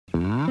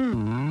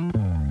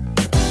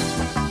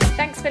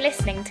Thanks for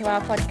listening to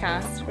our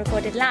podcast,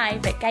 recorded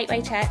live at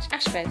Gateway Church,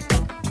 Ashford.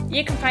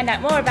 You can find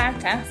out more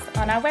about us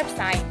on our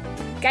website,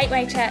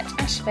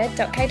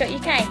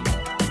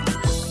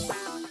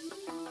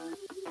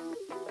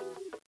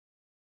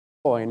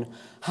 gatewaychurchashford.co.uk.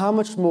 How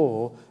much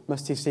more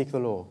must he seek the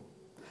law?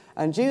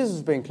 And Jesus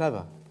was being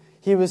clever.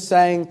 He was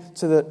saying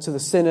to the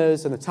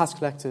sinners and the tax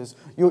collectors,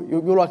 you're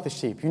like the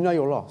sheep, you know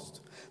you're lost.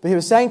 But he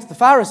was saying to the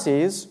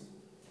Pharisees,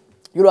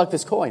 you're like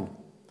this coin.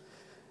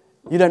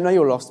 You don't know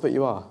you're lost, but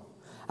you are.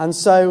 And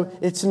so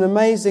it's an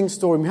amazing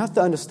story. We have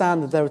to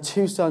understand that there are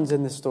two sons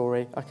in this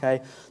story,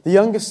 okay? The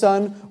younger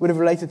son would have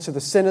related to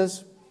the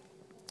sinners,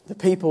 the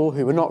people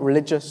who were not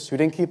religious, who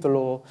didn't keep the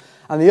law.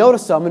 And the older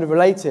son would have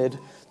related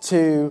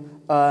to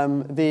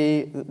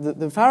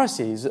the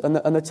Pharisees and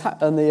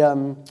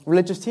the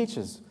religious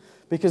teachers,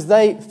 because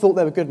they thought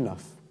they were good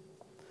enough.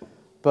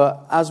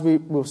 But as we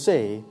will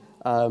see,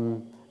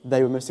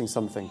 they were missing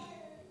something.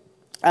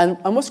 And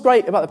what's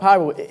great about the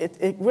parable,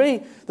 it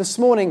really, this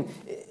morning,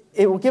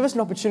 it will give us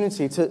an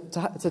opportunity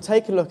to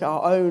take a look at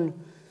our own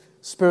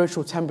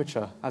spiritual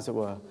temperature, as it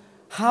were.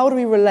 How do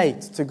we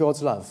relate to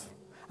God's love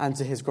and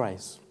to his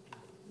grace?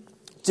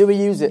 Do we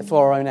use it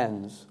for our own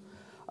ends?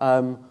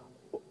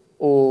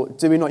 Or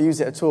do we not use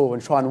it at all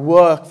and try and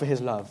work for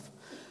his love?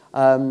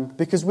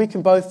 Because we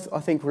can both, I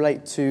think,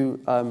 relate to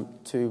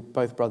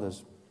both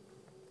brothers.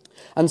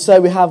 And so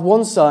we have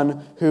one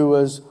son who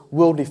was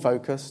worldly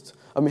focused,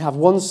 and we have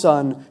one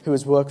son who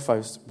is work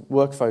focused.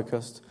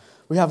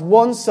 We have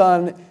one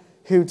son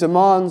who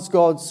demands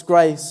God's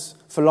grace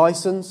for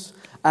license,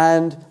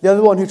 and the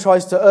other one who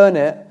tries to earn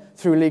it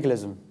through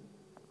legalism.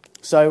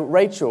 So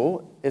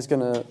Rachel is going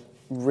to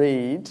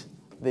read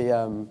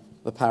the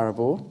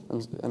parable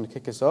and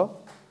kick us off.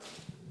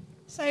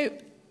 So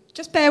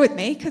just bear with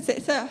me, because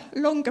it's a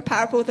longer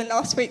parable than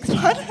last week's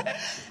one.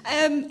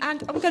 And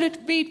I'm going to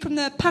read from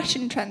the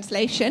Passion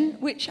Translation,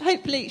 which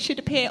hopefully should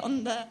appear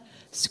on the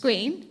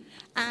screen.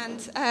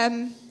 And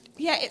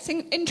it's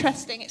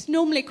interesting. It's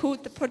normally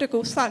called the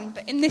prodigal son,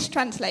 but in this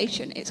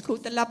translation, it's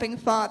called the loving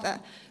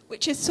father,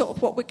 which is sort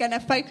of what we're going to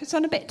focus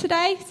on a bit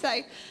today.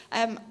 So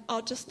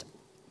I'll just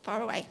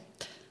fire away.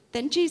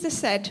 Then Jesus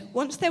said,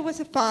 once there was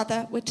a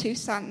father with two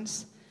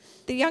sons.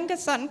 The younger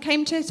son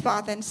came to his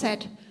father and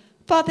said,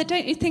 Father,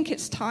 don't you think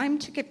it's time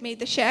to give me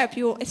the share of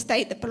your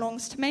estate that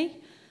belongs to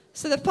me?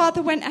 So the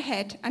father went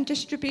ahead and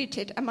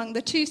distributed among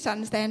the two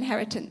sons their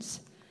inheritance.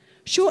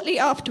 Shortly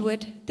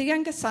afterward, the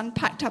younger son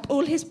packed up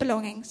all his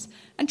belongings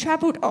and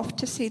travelled off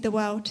to see the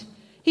world.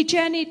 He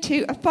journeyed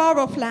to a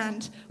far-off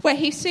land where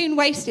he soon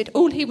wasted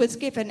all he was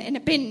given in a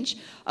binge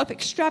of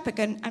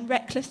extravagant and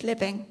reckless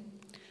living.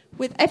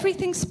 With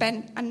everything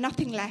spent and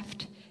nothing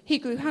left, he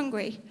grew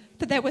hungry,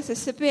 for there was a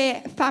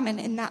severe famine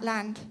in that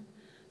land.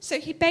 So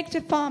he begged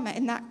a farmer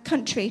in that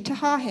country to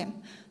hire him.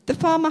 The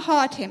farmer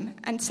hired him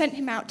and sent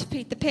him out to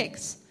feed the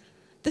pigs.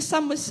 The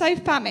son was so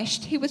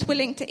famished he was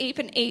willing to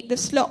even eat the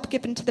slop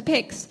given to the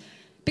pigs,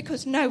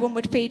 because no one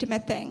would feed him a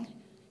thing.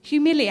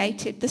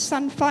 Humiliated, the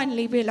son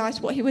finally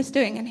realised what he was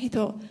doing, and he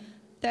thought,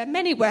 there are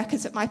many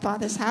workers at my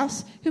father's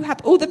house who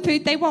have all the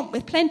food they want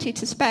with plenty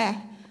to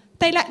spare.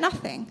 They lack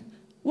nothing.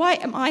 Why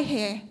am I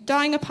here,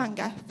 dying of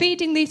hunger,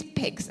 feeding these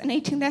pigs and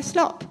eating their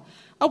slop?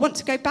 I want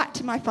to go back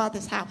to my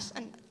father's house,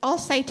 and I'll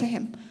say to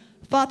him,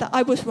 Father,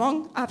 I was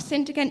wrong. I've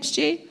sinned against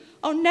you.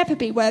 I'll never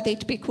be worthy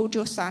to be called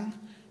your son.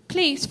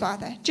 Please,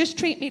 Father, just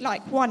treat me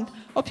like one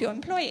of your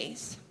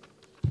employees.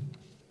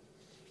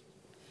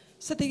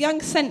 So the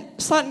young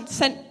son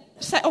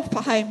set off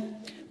for home.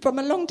 From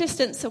a long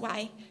distance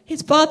away,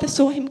 his father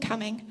saw him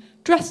coming,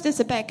 dressed as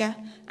a beggar,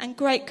 and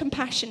great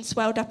compassion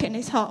swelled up in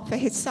his heart for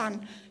his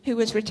son, who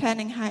was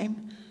returning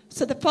home.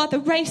 So the father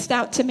raced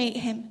out to meet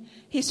him.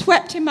 He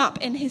swept him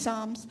up in his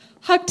arms,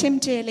 hugged him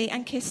dearly,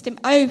 and kissed him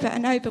over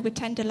and over with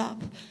tender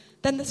love.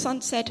 Then the son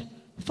said,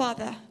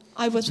 Father,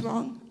 I was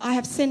wrong. I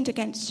have sinned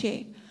against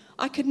you.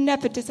 I could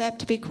never deserve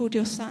to be called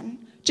your son.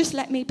 Just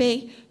let me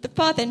be. The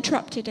father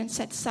interrupted and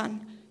said,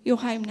 Son, you're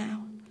home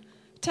now.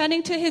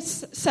 Turning to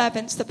his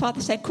servants, the father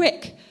said,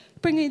 Quick,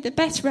 bring me the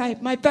best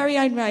robe, my very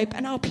own robe,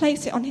 and I'll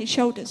place it on his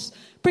shoulders.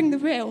 Bring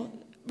the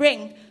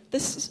ring, the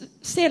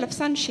seal of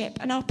sonship,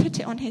 and I'll put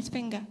it on his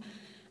finger.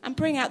 And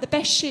bring out the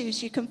best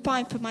shoes you can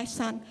find for my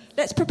son.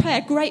 Let's prepare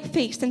a great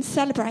feast and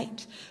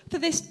celebrate. For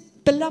this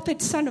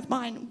beloved son of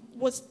mine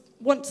was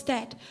once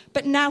dead,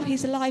 but now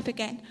he's alive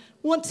again.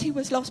 Once he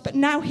was lost, but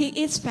now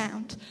he is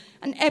found.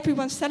 And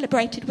everyone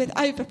celebrated with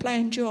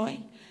overflowing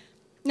joy.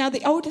 Now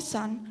the older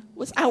son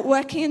was out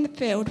working in the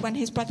field when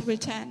his brother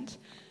returned.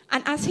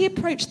 And as he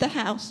approached the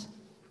house,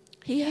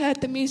 he heard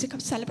the music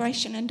of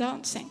celebration and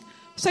dancing.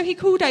 So he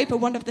called over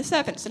one of the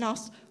servants and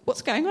asked,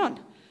 What's going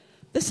on?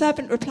 The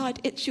servant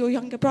replied, It's your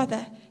younger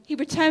brother. He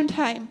returned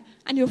home,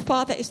 and your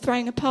father is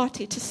throwing a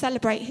party to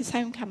celebrate his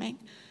homecoming.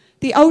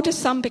 The older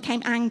son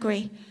became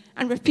angry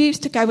and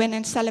refused to go in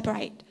and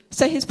celebrate.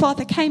 So his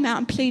father came out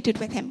and pleaded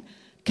with him,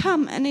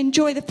 Come and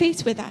enjoy the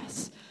feast with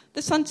us.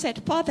 The son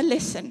said, Father,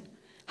 listen.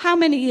 How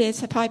many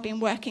years have I been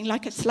working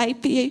like a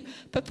slave for you,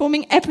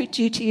 performing every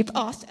duty you've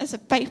asked as a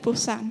faithful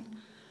son?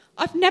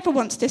 I've never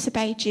once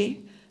disobeyed you,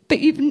 but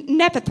you've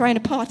never thrown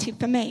a party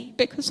for me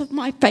because of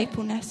my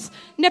faithfulness.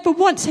 Never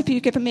once have you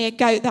given me a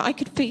goat that I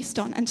could feast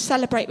on and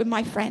celebrate with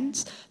my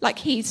friends like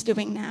he's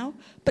doing now.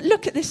 But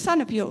look at this son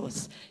of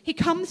yours. He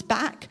comes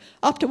back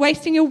after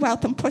wasting your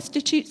wealth on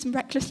prostitutes and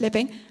reckless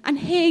living, and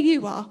here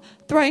you are,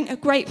 throwing a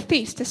great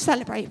feast to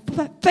celebrate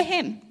for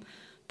him."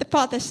 The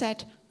father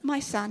said, "My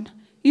son,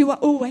 you are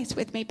always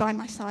with me by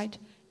my side.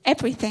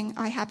 Everything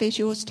I have is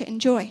yours to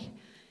enjoy.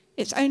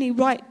 It's only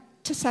right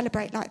to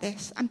celebrate like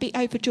this and be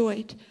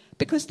overjoyed,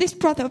 because this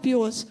brother of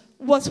yours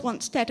was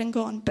once dead and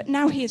gone, but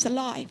now he is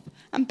alive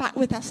and back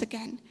with us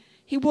again.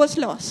 He was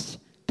lost,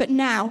 but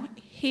now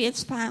he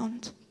is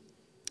found."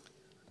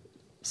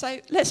 So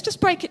let's just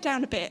break it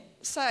down a bit.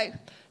 So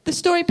the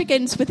story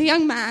begins with a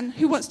young man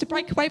who wants to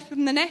break away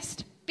from the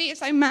nest, be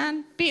his own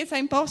man, be his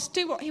own boss,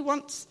 do what he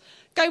wants,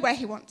 go where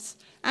he wants,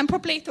 and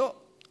probably thought,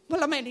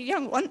 well, I'm only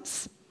young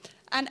once.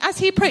 And as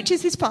he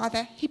approaches his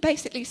father, he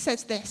basically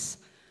says this: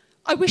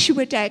 "I wish you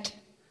were dead.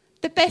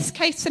 The best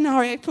case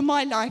scenario for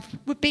my life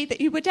would be that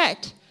you were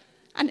dead.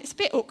 And it's a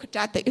bit awkward,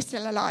 Dad, that you're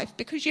still alive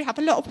because you have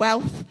a lot of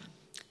wealth.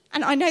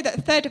 And I know that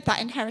a third of that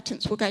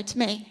inheritance will go to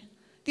me.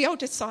 The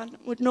oldest son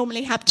would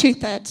normally have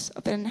 2/3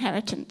 of the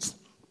inheritance.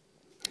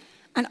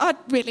 And I'd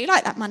really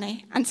like that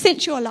money. And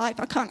since you're alive,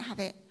 I can't have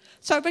it.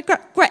 So I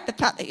regret the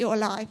fact that you're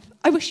alive.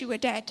 I wish you were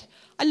dead.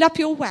 I love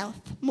your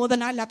wealth more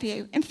than I love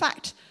you. In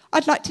fact,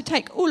 I'd like to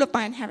take all of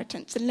my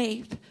inheritance and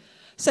leave."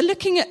 So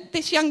looking at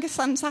this younger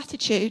son's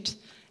attitude,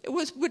 it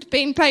would have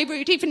been very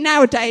rude. Even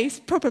nowadays,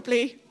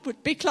 probably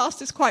would be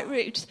classed as quite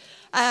rude.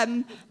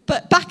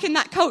 But back in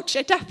that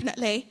culture,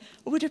 definitely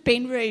would have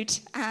been rude.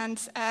 And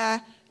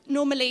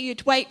normally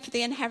you'd wait for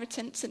the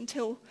inheritance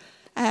until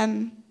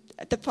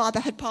the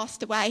father had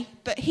passed away.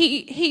 But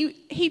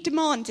he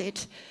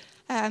demanded.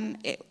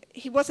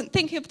 He wasn't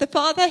thinking of the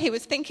father. He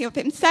was thinking of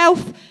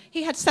himself.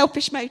 He had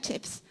selfish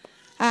motives.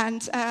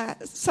 And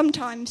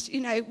sometimes,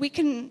 we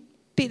can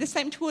be the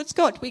same towards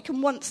God. We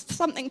can want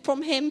something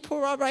from him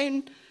for our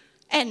own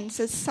ends,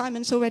 as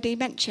Simon's already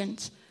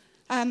mentioned.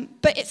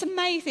 But it's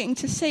amazing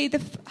to see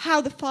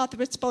how the father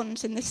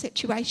responds in this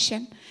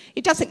situation.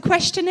 He doesn't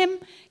question him.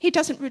 He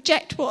doesn't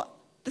reject what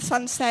the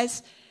son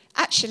says.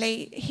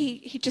 Actually,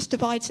 he just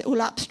divides it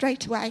all up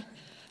straight away.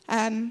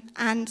 He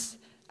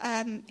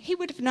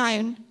would have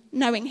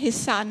knowing his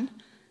son,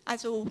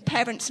 as all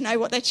parents know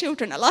what their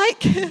children are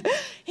like,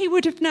 he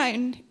would have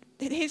known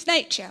his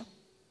nature,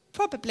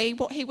 probably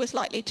what he was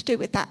likely to do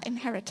with that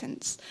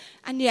inheritance.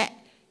 And yet,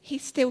 he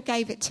still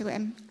gave it to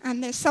him.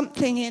 And there's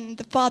something in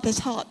the Father's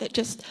heart that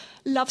just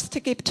loves to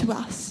give to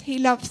us. He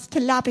loves to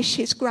lavish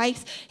his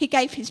grace. He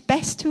gave his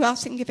best to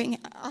us in giving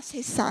us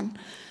his son.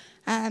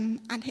 And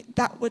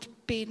that would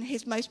be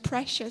his most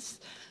precious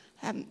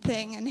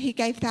thing. And he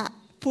gave that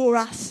for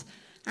us.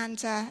 And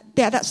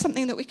that's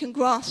something that we can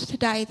grasp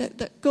today,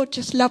 that God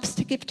just loves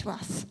to give to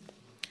us.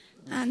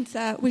 And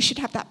we should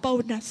have that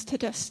boldness to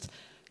just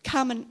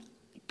come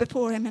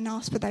before him and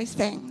ask for those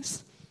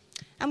things.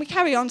 And we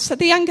carry on. So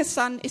the younger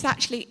son is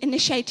actually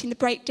initiating the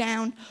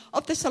breakdown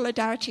of the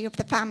solidarity of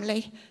the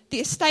family. The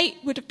estate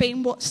would have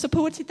been what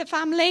supported the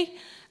family,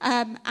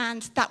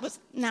 and that was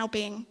now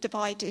being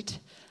divided.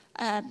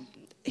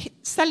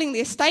 Selling the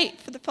estate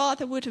for the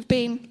father would have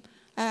been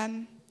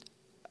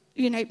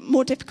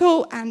more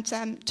difficult, and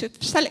to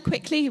sell it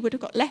quickly, he would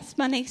have got less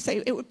money, so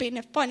it would have been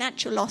a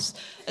financial loss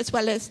as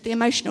well as the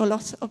emotional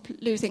loss of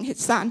losing his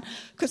son,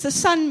 because the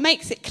son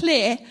makes it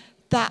clear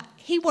that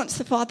he wants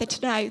the father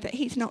to know that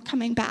he's not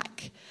coming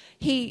back.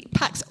 He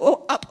packs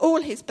up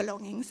all his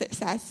belongings, it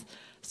says.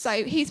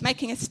 So he's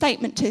making a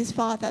statement to his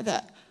father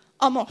that,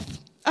 I'm off.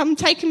 I'm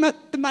taking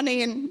the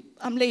money and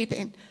I'm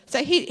leaving.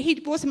 So he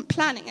wasn't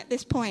planning at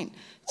this point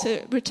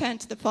to return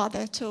to the father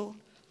at all.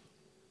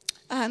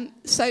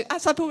 So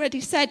as I've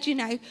already said,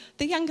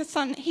 the younger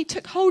son, he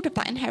took hold of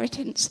that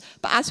inheritance,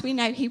 but as we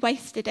know, he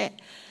wasted it.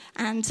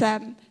 And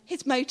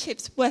his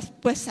motives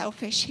were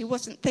selfish. He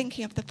wasn't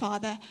thinking of the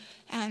father,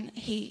 and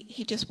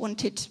he just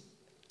wanted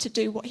to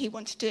do what he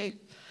wanted to do.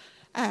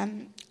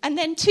 And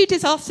then 2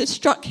 disasters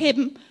struck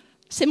him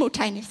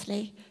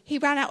simultaneously. He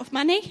ran out of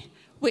money,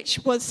 which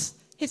was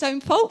his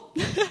own fault.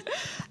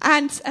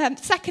 And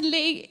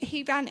secondly,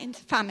 he ran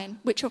into famine,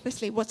 which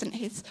obviously wasn't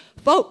his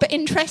fault, but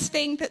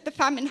interesting that the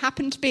famine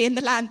happened to be in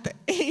the land that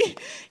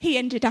he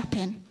ended up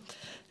in.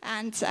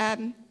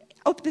 And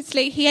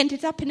obviously he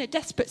ended up in a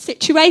desperate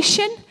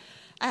situation,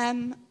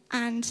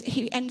 and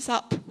he ends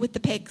up with the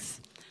pigs,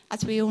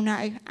 as we all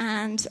know.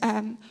 And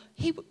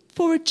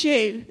for a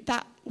Jew,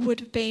 that would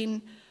have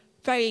been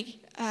very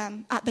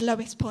at the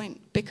lowest point,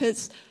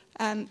 because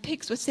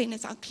pigs were seen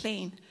as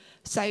unclean.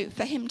 So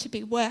for him to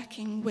be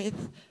working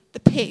with the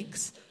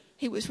pigs,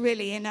 he was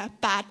really in a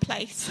bad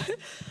place.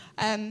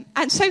 And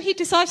so he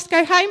decides to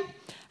go home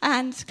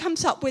and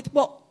comes up with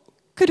what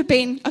could have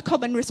been a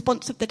common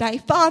response of the day.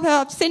 Father,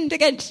 I've sinned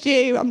against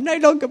you. I'm no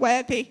longer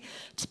worthy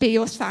to be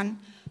your son.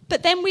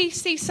 But then we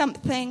see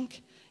something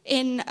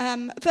in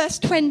verse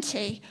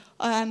 20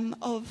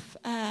 of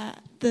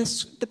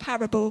the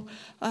parable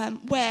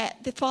where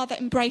the father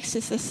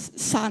embraces the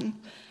son.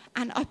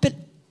 And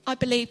I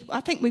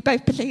think we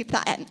both believe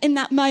that in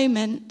that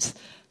moment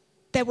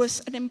there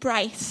was an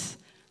embrace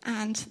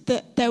and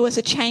that there was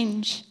a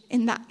change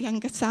in that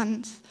younger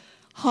son's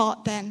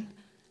heart then.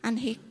 And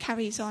he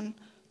carries on,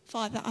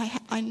 Father, I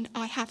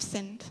have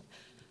sinned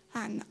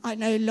and I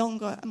no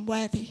longer am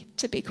worthy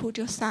to be called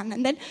your son.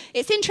 And then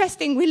it's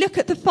interesting, we look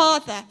at the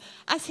father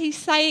as he's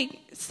saying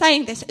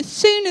this. As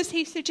soon as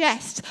he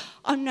suggests,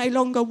 I'm no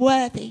longer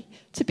worthy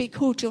to be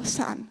called your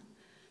son,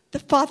 the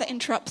father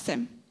interrupts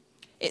him.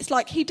 It's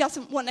like he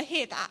doesn't want to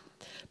hear that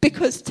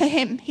because to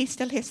him, he's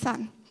still his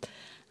son.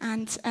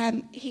 And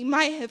he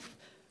may have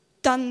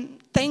done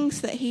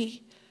things that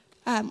he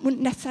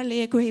wouldn't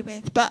necessarily agree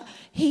with, but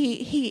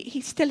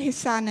he's still his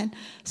son. And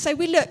so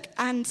we look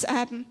and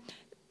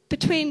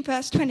between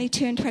verse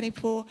 22 and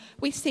 24,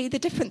 we see the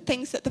different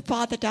things that the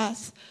father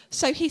does.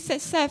 So he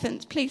says,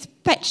 servants, please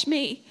fetch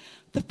me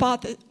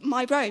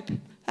my robe.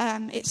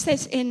 It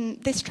says in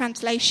this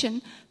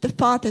translation, the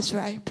father's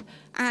robe.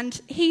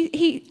 And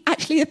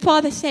the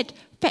father said,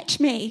 fetch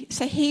me.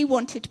 So he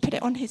wanted to put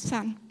it on his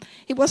son.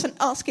 He wasn't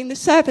asking the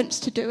servants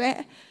to do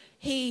it.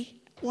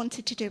 He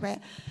wanted to do it.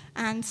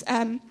 And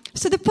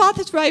so the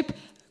father's robe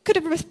could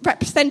have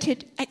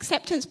represented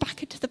acceptance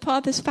back into the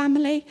father's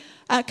family,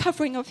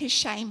 covering of his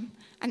shame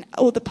and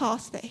all the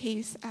past that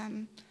he's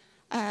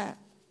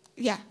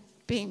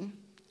been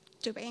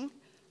doing.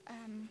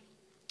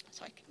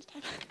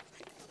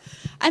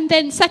 And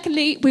then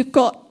secondly, we've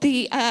got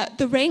the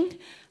ring.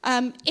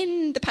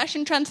 In the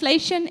Passion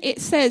Translation,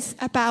 it says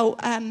about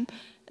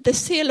the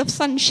seal of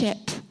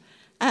sonship,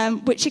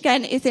 which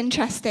again is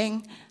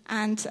interesting.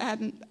 And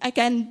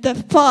again, the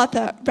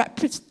father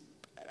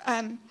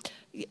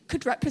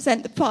could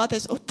represent the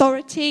father's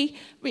authority,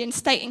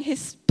 reinstating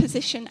his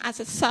position as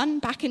a son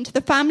back into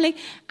the family,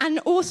 and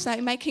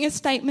also making a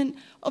statement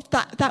of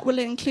that will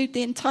include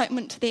the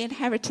entitlement to the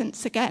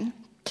inheritance again.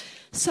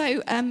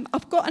 So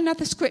I've got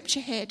another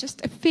scripture here,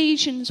 just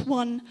Ephesians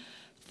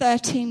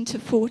 1:13 to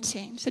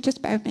 14. So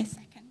just bear with me a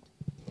second.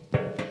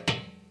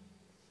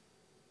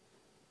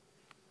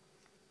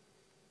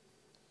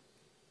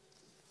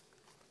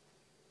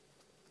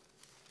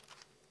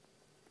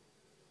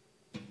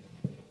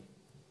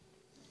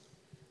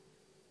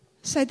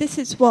 So this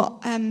is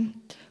what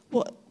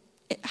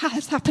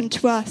has happened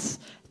to us,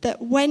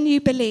 that when you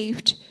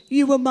believed,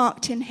 you were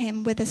marked in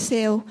him with a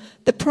seal,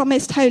 the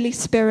promised Holy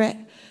Spirit,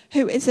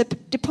 who is a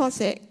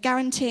deposit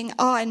guaranteeing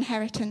our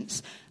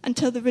inheritance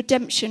until the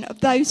redemption of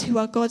those who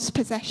are God's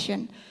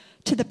possession,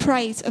 to the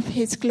praise of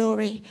his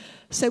glory.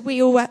 So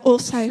we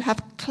also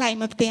have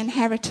claim of the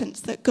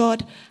inheritance that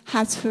God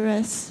has for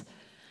us.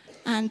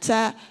 And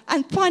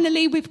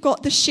finally, we've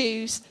got the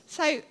shoes.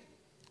 So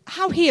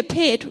how he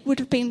appeared would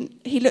have been,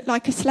 he looked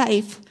like a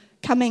slave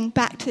coming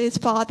back to his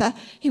father.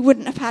 He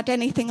wouldn't have had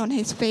anything on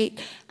his feet,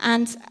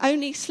 and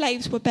only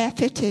slaves were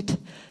barefooted.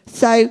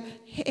 So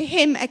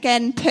him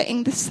again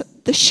putting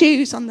the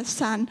shoes on the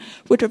son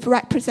would have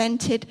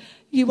represented,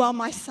 you are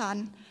my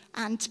son,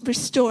 and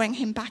restoring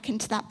him back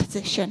into that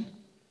position.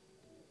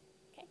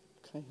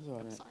 Okay,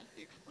 all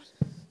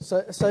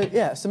right.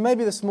 So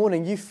maybe this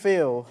morning you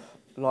feel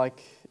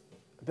like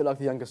a bit like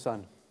the younger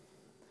son,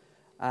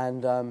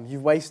 and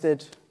you've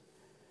wasted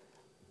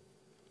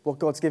what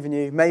God's given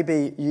you.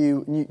 Maybe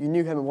you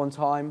knew him at one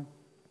time,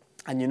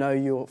 and you know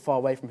you're far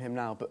away from him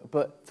now.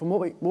 But from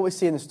what we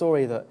see in the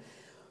story, that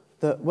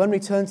when we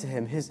turn to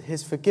him,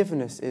 his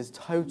forgiveness is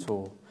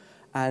total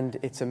and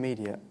it's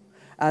immediate.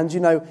 And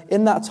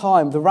in that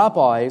time, the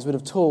rabbis would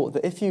have taught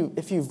that if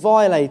you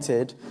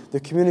violated the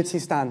community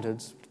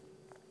standards,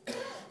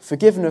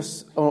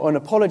 forgiveness or an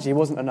apology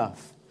wasn't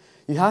enough.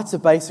 You had to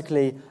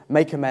basically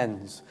make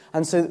amends.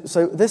 And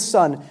so this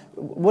son,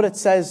 what it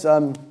says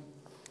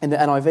in the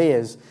NIV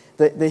is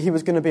that he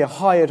was going to be a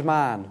hired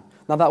man.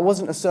 Now, that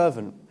wasn't a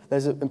servant.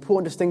 There's an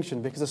important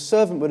distinction, because a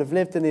servant would have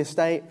lived in the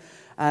estate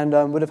and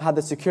would have had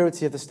the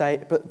security of the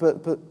state. But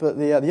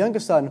the younger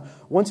son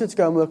wanted to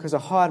go and work as a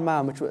hired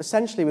man, which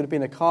essentially would have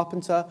been a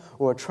carpenter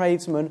or a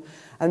tradesman.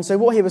 And so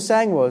what he was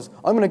saying was,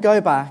 I'm going to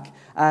go back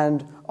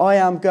and I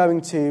am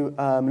going to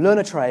learn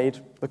a trade,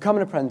 become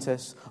an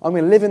apprentice. I'm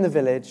going to live in the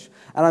village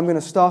and I'm going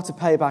to start to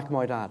pay back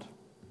my dad.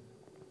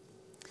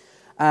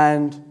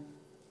 And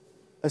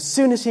as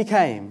soon as he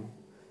came,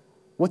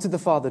 what did the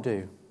father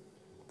do?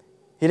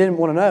 He didn't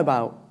want to know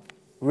about,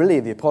 really,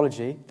 the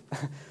apology.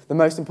 The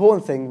most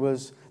important thing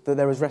was that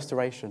there was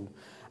restoration.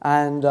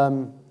 And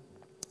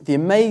the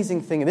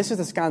amazing thing, and this is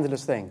the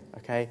scandalous thing,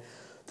 okay,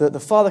 that the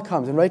father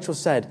comes, and Rachel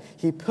said,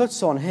 he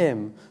puts on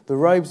him the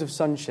robes of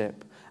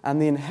sonship,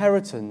 and the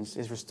inheritance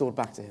is restored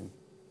back to him.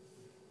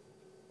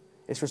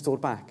 It's restored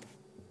back.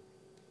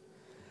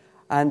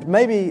 And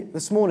maybe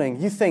this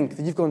morning you think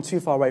that you've gone too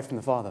far away from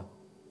the Father.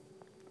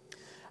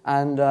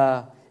 And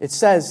it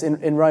says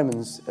in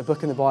Romans, a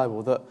book in the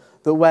Bible, that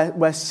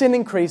where sin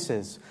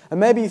increases, and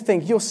maybe you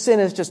think your sin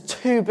is just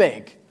too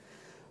big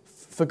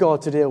for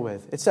God to deal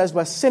with. It says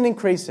where sin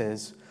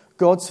increases,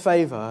 God's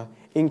favour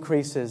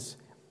increases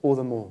all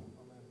the more.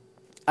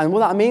 And what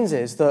that means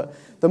is that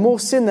the more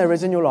sin there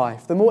is in your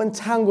life, the more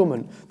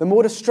entanglement, the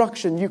more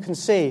destruction you can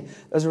see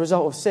as a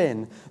result of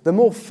sin, the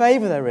more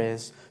favour there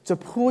is to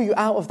pull you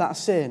out of that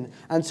sin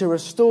and to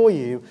restore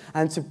you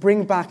and to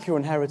bring back your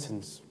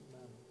inheritance.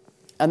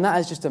 And that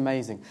is just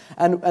amazing.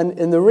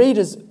 And the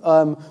readers,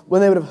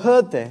 when they would have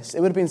heard this,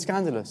 it would have been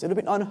scandalous. It would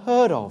have been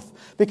unheard of.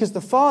 Because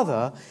the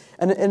father,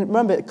 and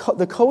remember,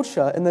 the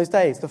culture in those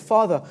days, the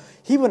father,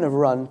 he wouldn't have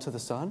run to the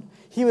son.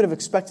 He would have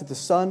expected the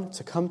son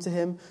to come to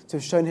him, to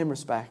have shown him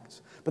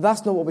respect. But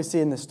that's not what we see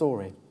in this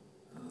story.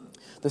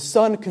 The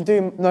son can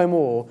do no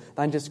more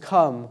than just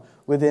come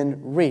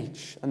within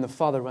reach, and the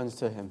father runs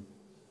to him.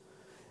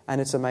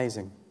 And it's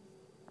amazing.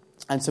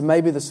 And so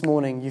maybe this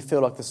morning you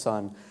feel like the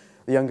son,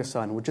 the younger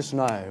son, will just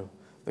know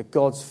that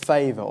God's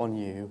favour on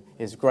you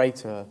is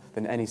greater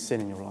than any sin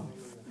in your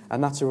life.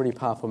 And that's a really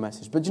powerful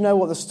message. But you know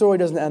what? The story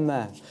doesn't end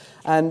there.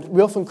 And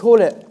we often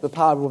call it the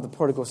parable of the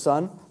prodigal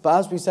son. But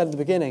as we said at the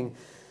beginning,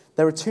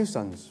 there are two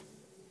sons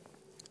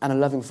and a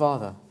loving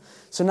father.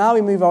 So now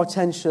we move our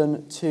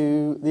attention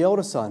to the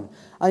older son.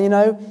 And you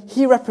know,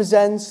 he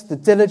represents the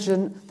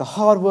diligent, the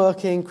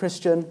hard-working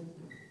Christian.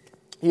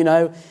 You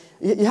know,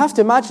 you have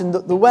to imagine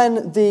that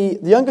when the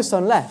younger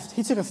son left,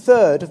 he took a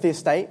third of the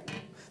estate.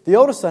 The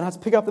older son had to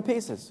pick up the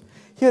pieces.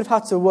 He would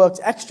have had to work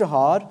extra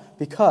hard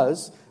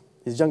because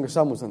his younger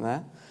son wasn't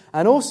there.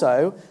 And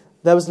also,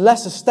 there was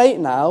less estate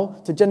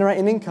now to generate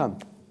an income.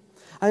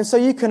 And so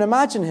you can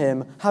imagine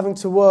him having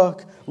to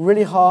work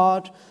really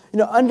hard, you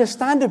know,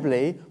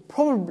 understandably,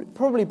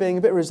 probably being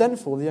a bit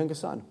resentful of the younger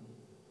son.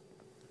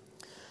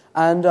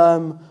 And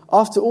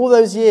after all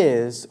those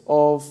years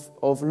of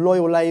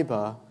loyal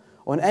labour,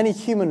 on any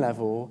human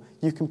level,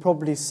 you can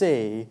probably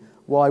see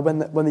why when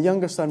the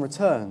younger son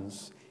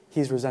returns,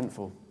 he's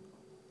resentful.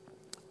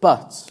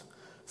 But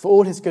for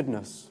all his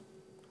goodness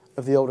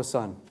of the older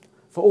son,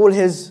 for all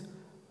his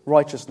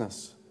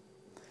righteousness,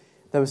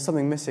 there was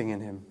something missing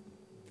in him.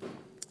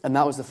 And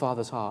that was the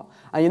father's heart.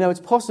 And you know, it's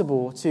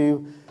possible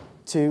to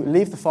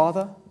leave the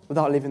father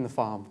without leaving the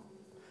farm.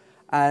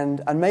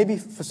 And maybe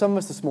for some of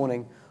us this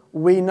morning,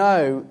 we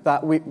know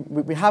that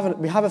we have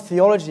a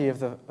theology of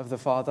the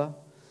father,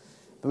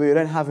 but we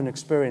don't have an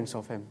experience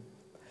of him.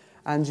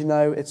 And you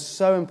know, it's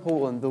so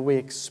important that we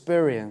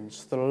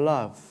experience the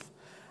love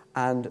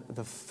and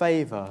the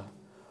favour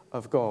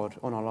of God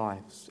on our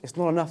lives. It's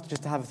not enough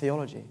just to have a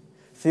theology.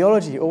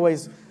 Theology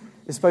always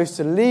is supposed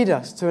to lead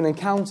us to an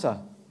encounter.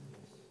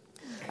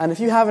 And if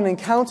you haven't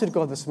encountered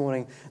God this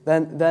morning,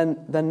 then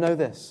know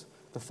this.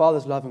 The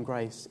Father's love and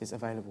grace is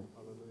available.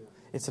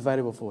 It's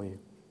available for you.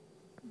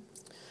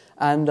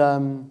 And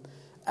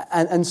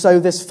so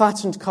this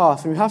fattened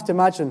calf, and you have to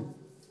imagine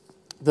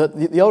that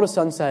the older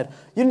son said,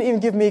 "You didn't even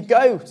give me a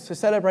goat to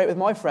celebrate with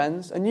my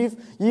friends, and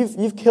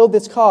you've killed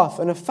this calf."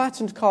 And a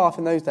fattened calf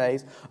in those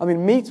days, I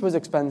mean, meat was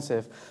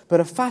expensive, but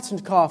a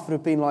fattened calf would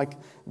have been like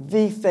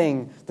the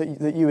thing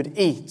that you would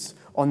eat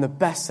on the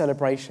best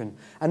celebration.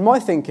 And my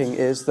thinking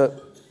is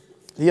that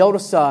the older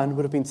son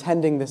would have been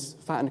tending this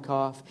fattened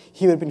calf.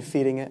 He would have been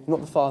feeding it,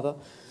 not the father.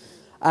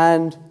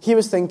 And he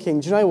was thinking,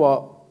 do you know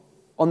what?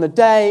 On the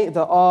day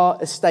that our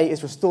estate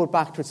is restored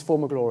back to its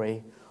former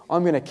glory,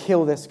 I'm going to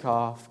kill this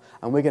calf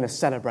and we're going to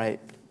celebrate.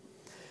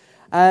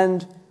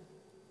 And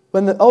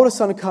when the older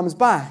son comes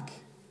back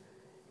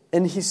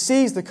and he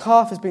sees the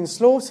calf has been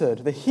slaughtered,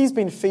 that he's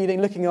been feeding,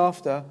 looking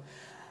after,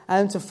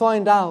 and to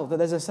find out that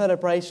there's a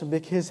celebration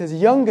because his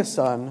younger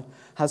son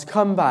has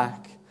come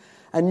back,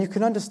 and you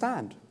can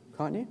understand,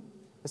 can't you?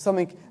 There's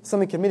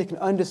something in me that can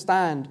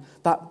understand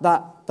that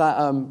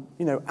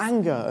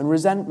anger and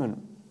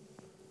resentment.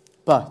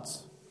 But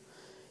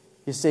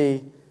you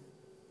see,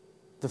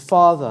 the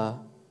father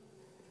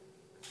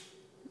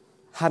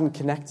hadn't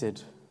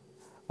connected,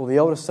 or the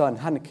older son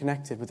hadn't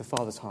connected with the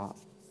father's heart.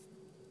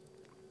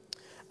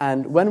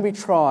 And when we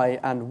try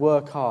and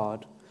work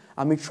hard,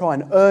 and we try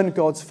and earn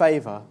God's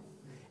favour,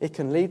 it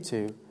can lead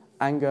to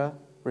anger,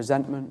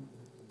 resentment,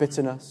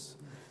 bitterness,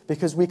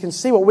 because we can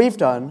see what we've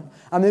done,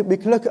 and we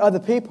can look at other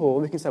people,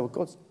 and we can say, well,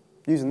 God's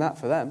using that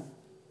for them.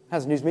 He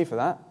hasn't used me for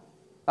that.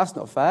 That's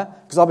not fair,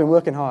 because I've been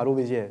working hard all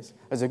these years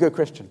as a good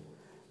Christian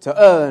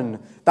to earn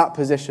that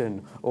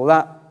position or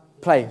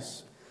that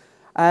place.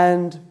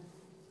 And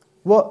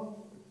what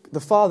the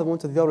father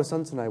wanted the older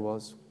son to know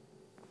was,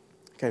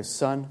 okay,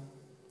 son,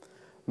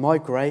 my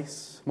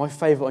grace, my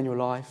favour on your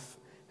life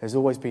has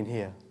always been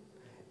here.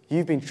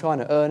 You've been trying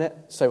to earn it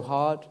so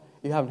hard,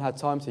 you haven't had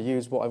time to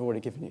use what I've already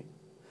given you.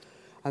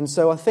 And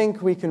so I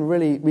think we can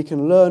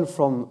learn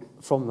from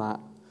that,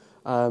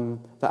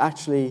 that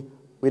actually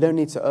we don't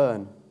need to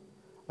earn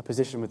a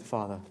position with the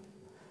Father.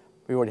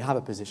 We already have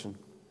a position.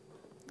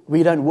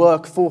 We don't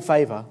work for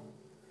favour.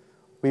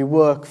 We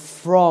work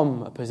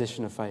from a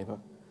position of favour.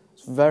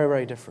 It's very,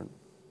 very different.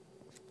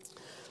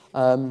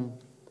 I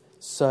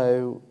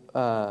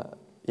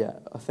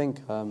think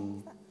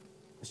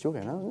it's your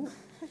go now, isn't it?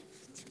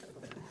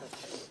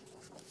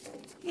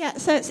 Yeah,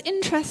 so it's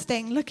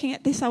interesting looking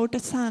at this older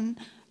son.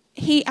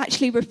 He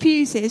actually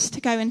refuses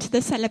to go into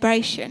the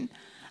celebration.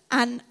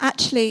 And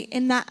actually,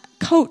 in that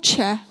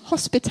culture,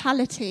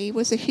 hospitality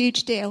was a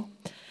huge deal.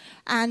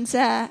 And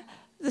the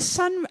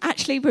son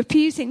actually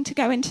refusing to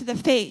go into the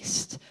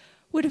feast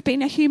would have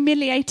been a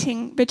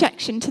humiliating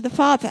rejection to the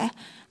father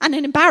and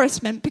an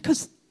embarrassment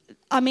because,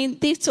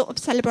 these sort of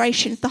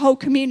celebrations, the whole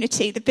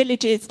community, the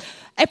villages,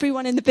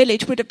 everyone in the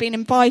village would have been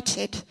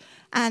invited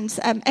and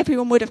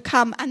everyone would have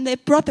come and their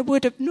brother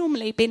would have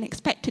normally been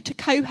expected to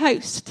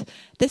co-host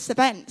this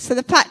event. So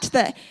the fact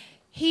that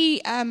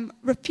he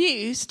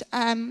refused,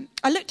 I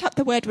looked up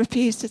the word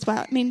refused as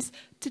well. It means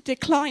to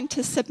decline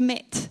to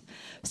submit.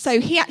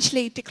 So he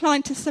actually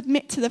declined to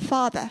submit to the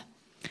father.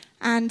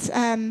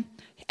 And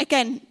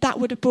again, that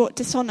would have brought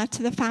dishonour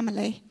to the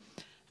family.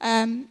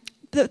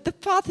 The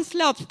father's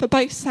love for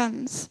both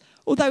sons,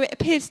 although it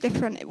appears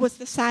different, it was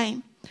the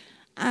same.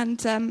 And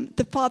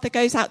the father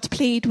goes out to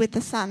plead with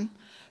the son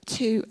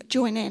to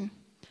join in.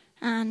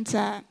 And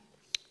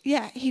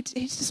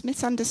he's just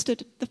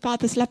misunderstood the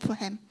father's love for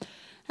him.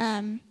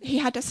 He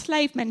had a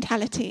slave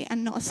mentality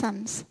and not a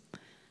son's.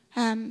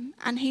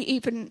 And he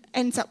even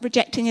ends up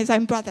rejecting his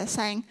own brother,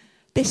 saying,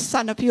 "This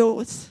son of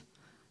yours,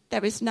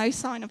 there is no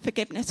sign of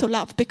forgiveness or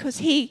love," because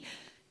he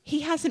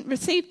hasn't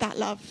received that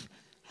love.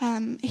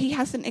 He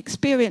hasn't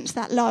experienced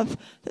that love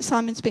that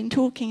Simon's been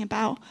talking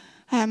about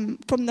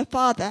from the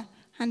father.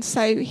 And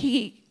so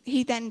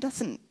he then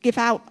doesn't give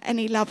out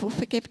any love or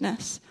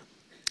forgiveness.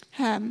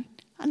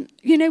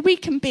 We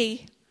can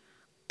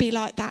be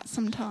like that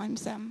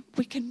sometimes.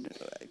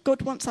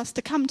 God wants us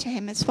to come to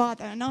him as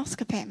Father and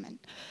ask of him.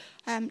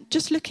 And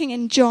just looking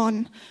in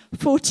John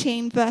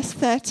 14, verse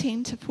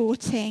 13 to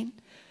 14,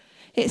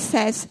 it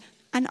says,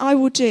 "And I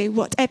will do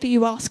whatever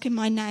you ask in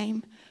my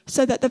name,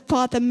 so that the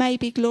Father may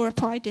be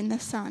glorified in the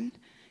Son.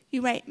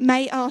 You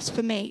may ask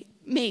for me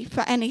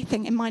for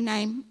anything in my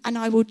name, and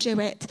I will do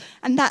it."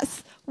 And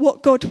that's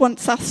what God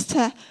wants us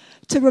to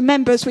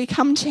remember as we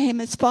come to him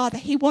as Father.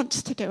 He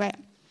wants to do it.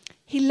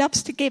 He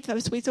loves to give,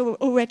 as we've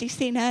already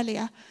seen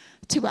earlier,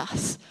 to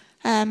us.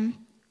 And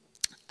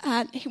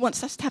he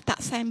wants us to have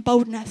that same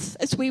boldness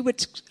as we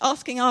would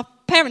asking our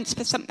parents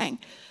for something.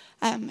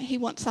 He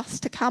wants us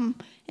to come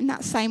in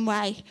that same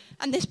way.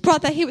 And this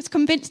brother, he was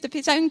convinced of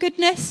his own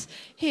goodness.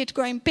 He had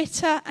grown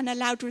bitter and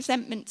allowed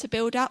resentment to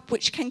build up,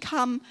 which can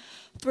come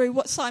through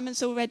what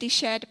Simon's already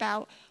shared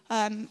about,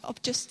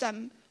 of just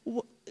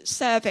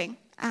serving.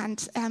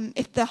 And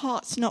if the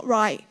heart's not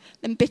right,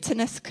 then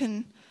bitterness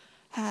can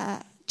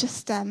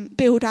just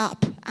build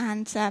up.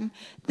 And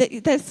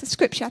there's a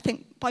scripture, I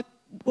think,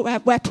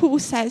 where Paul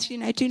says,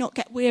 do not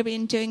get weary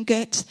in doing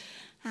good.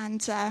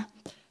 And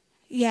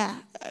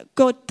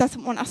God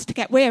doesn't want us to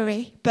get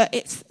weary, but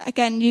it's,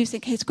 again,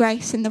 using his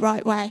grace in the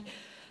right way.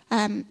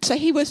 So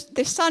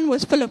this son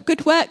was full of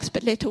good works,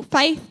 but little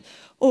faith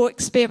or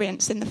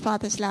experience in the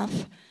Father's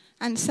love.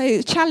 And so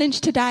the challenge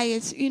today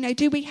is,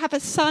 do we have a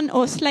son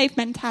or slave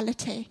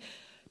mentality?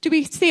 Do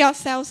we see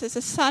ourselves as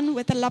a son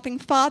with a loving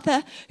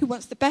father who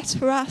wants the best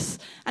for us?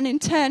 And in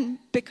turn,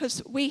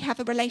 because we have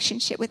a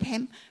relationship with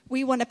him,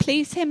 we want to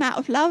please him out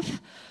of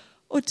love?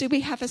 Or do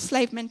we have a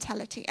slave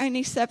mentality,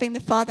 only serving the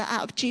father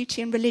out of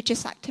duty and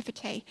religious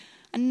activity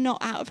and not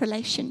out of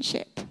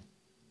relationship?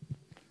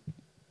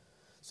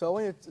 So I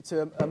want you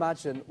to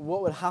imagine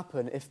what would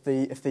happen if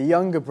the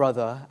younger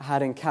brother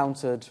had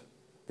encountered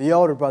the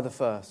older brother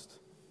first.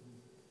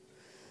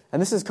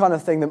 And this is the kind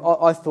of thing that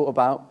I thought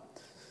about.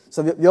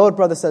 So the older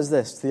brother says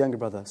this to the younger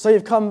brother: "So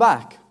you've come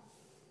back.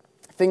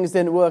 Things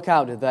didn't work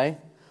out, did they?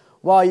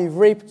 Why, you've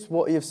reaped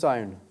what you've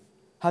sown.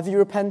 Have you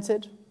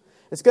repented?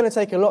 It's going to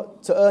take a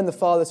lot to earn the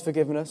Father's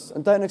forgiveness,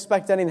 and don't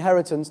expect any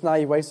inheritance now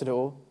you've wasted it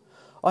all.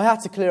 I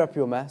had to clear up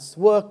your mess,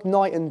 work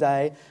night and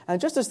day,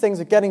 and just as things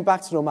are getting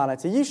back to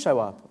normality, you show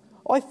up.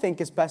 I think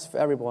it's best for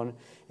everyone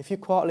if you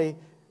quietly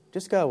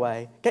just go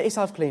away, get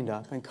yourself cleaned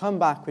up, and come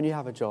back when you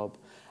have a job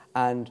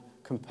and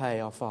can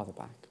pay our Father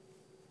back."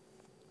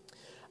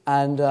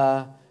 And,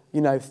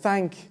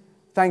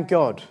 thank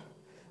God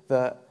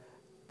that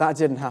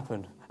didn't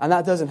happen. And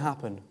that doesn't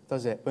happen,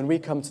 does it, when we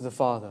come to the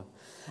Father?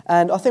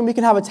 And I think we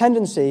can have a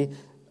tendency,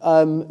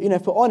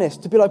 if we're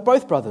honest, to be like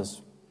both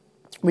brothers.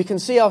 We can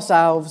see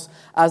ourselves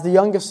as the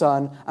younger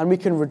son, and we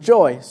can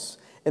rejoice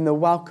in the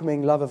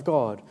welcoming love of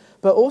God.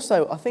 But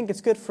also, I think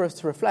it's good for us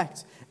to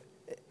reflect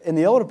in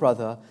the older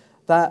brother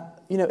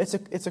that,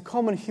 it's a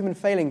common human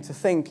failing to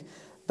think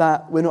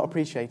that we're not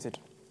appreciated,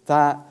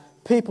 that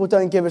people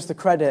don't give us the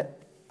credit,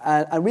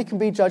 and we can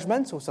be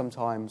judgmental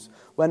sometimes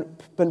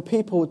when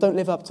people don't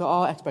live up to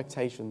our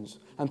expectations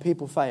and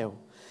people fail.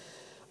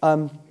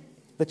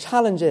 The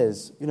challenge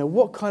is,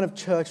 what kind of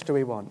church do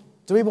we want?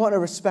 Do we want a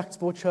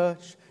respectable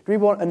church? Do we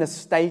want an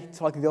estate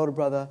like the older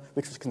brother,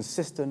 which was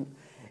consistent?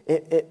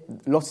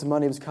 Lots of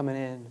money was coming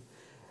in.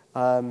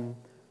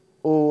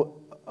 Or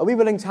are we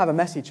willing to have a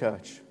messy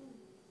church?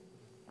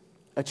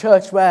 A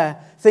church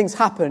where things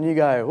happen and you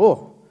go,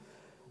 "Oh,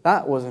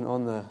 that wasn't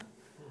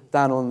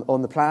down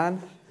on the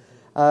plan."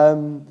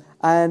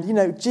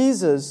 And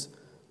Jesus,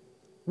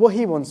 what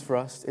he wants for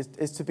us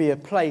is to be a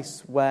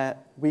place where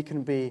we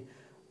can be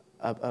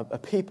a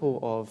people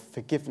of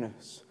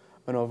forgiveness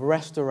and of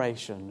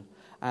restoration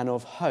and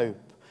of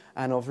hope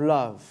and of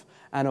love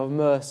and of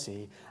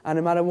mercy. And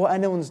no matter what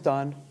anyone's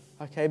done,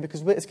 Okay,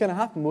 because it's going to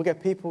happen. We'll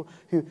get people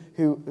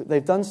who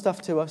they've done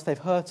stuff to us, they've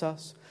hurt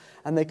us,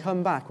 and they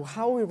come back. Well,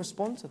 how will we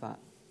respond to that?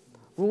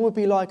 Will we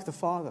be like the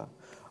Father?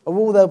 Or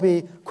will there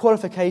be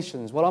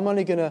qualifications? Well, I'm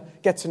only going to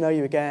get to know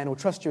you again or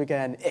trust you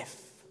again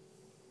if.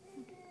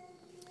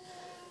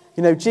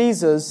 You know,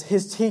 Jesus,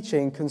 his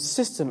teaching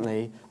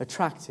consistently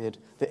attracted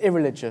the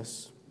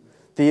irreligious,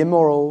 the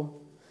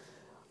immoral,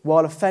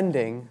 while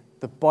offending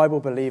the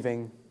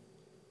Bible-believing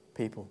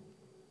people,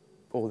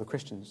 or the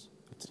Christians,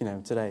 you know,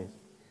 today.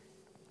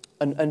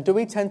 And do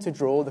we tend to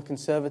draw the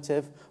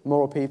conservative,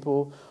 moral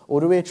people,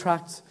 or do we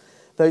attract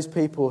those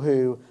people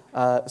who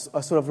are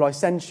sort of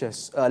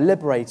licentious,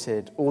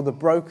 liberated, or the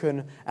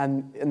broken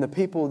and the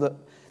people that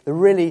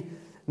really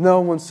no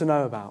one wants to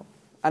know about?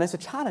 And it's a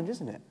challenge,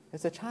 isn't it?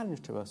 It's a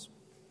challenge to us.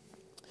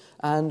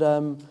 And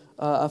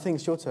I think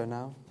it's your turn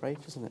now,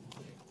 Rach, isn't it?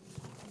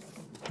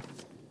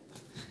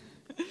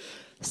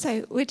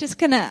 So we're just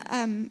going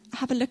to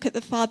have a look at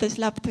the Father's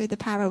love through the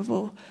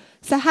parable.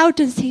 So how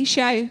does he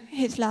show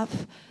his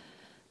love?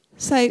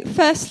 So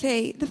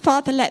firstly, the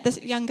Father let the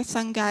younger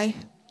son go.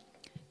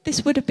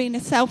 This would have been a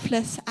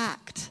selfless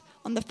act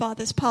on the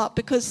Father's part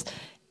because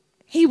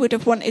he would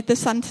have wanted the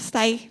son to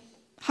stay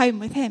home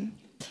with him.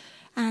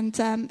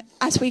 And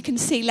as we can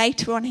see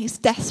later on, he's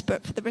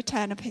desperate for the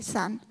return of his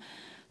son.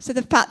 So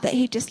the fact that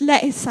he just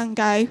let his son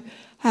go,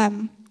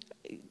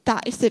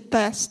 that is the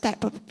first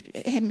step of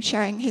him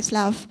showing his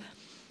love.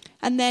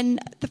 And then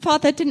the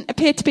Father didn't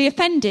appear to be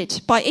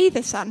offended by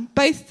either son.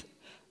 Both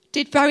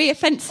did very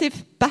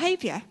offensive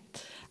behaviour.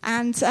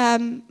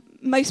 And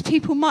most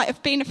people might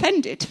have been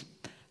offended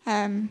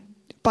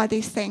by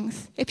these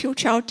things. If your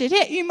child did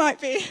it, you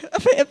might be a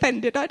bit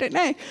offended, I don't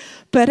know.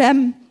 But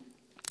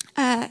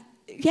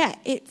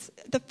it's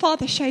the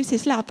Father shows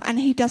his love and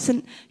he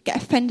doesn't get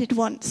offended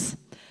once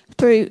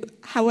through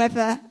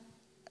however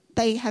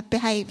they have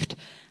behaved.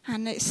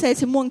 And it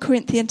says in 1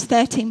 Corinthians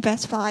 13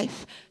 verse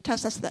 5,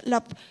 tells us that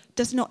love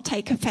does not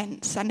take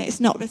offence and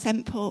it's not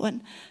resentful.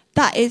 And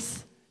that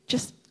is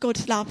just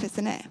God's love,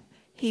 isn't it?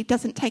 He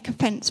doesn't take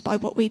offence by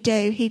what we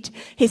do.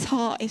 His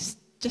heart is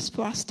just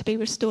for us to be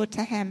restored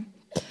to him.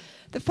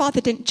 The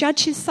Father didn't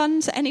judge his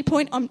sons at any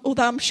point,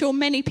 although I'm sure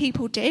many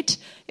people did.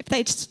 If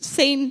they'd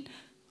seen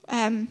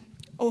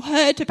or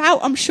heard about,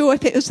 I'm sure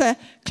if it was a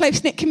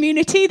close-knit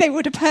community, they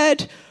would have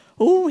heard,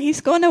 oh, he's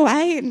gone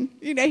away and,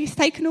 you know, he's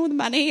taken all the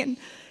money and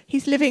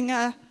he's living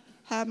a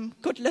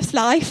godless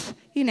life,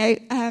 you know,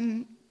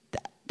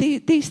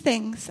 these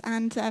things.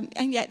 And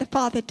yet the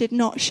Father did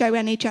not show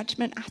any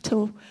judgment at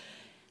all.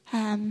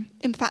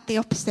 In fact, the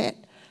opposite.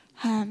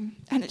 And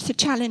it's a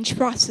challenge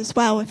for us as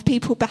well if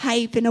people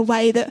behave in a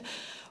way that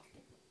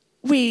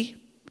we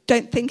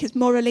don't think is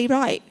morally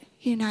right,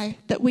 you know,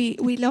 that we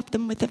love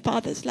them with the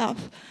Father's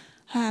love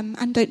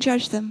and don't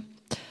judge them.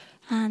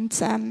 And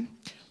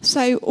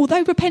so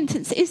although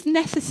repentance is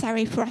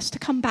necessary for us to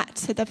come back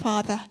to the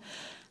Father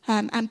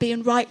and be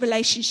in right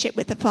relationship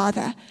with the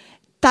Father,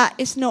 that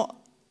is not,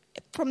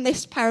 from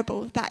this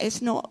parable, that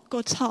is not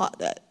God's heart,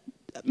 that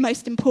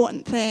most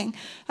important thing.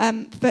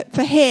 But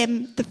for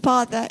him, the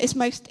Father is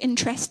most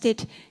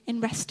interested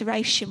in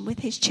restoration with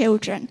his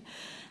children.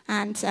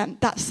 And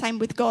that's the same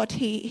with God.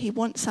 He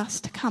wants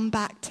us to come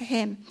back to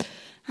him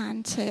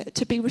and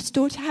to be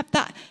restored, to have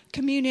that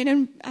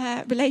communion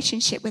and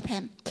relationship with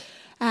him.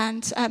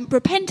 And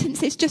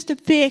repentance is just a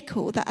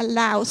vehicle that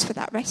allows for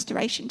that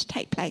restoration to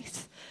take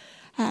place.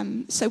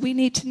 So we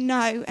need to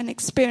know and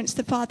experience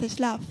the Father's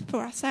love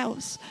for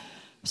ourselves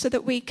so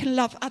that we can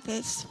love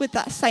others with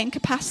that same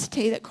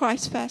capacity that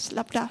Christ first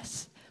loved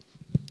us.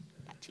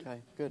 Okay,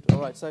 good.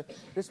 All right, so I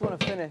just want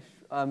to finish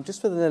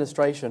just with an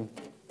illustration,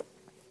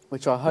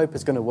 which I hope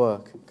is going to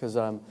work, because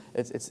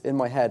it's in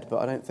my head, but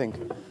I don't think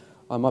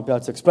I might be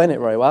able to explain it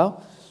very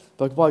well.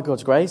 But by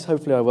God's grace,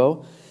 hopefully I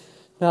will.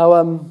 Now,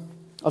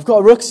 I've got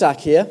a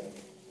rucksack here,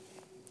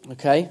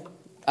 okay,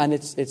 and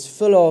it's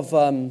full of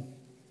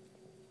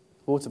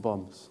water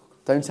bombs.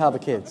 Don't tell the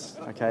kids,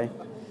 okay?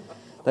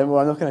 Don't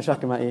worry, I'm not going to chuck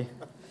them at you.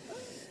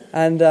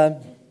 And,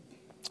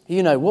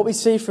 you know, what we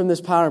see from this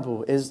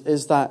parable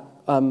is that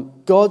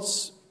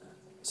God's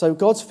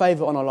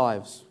favour on our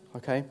lives,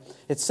 okay?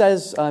 It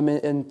says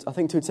in I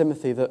think 2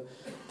 Timothy that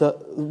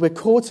we're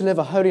called to live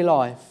a holy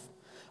life,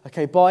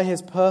 okay, by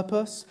his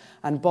purpose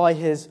and by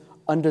his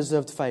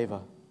undeserved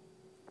favour.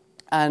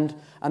 And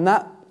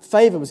that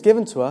favour was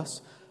given to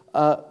us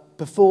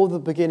before the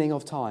beginning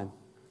of time.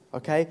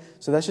 Okay,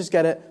 so let's just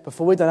get it.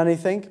 Before we'd done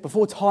anything,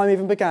 before time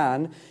even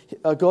began,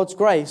 God's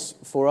grace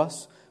for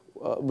us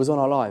was on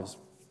our lives,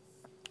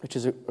 which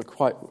is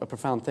quite a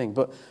profound thing.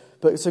 But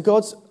so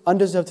God's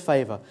undeserved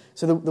favour.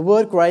 So the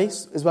word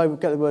grace is where we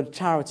get the word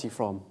charity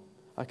from.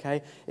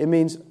 Okay, it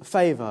means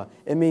favour.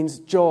 It means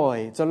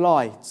joy,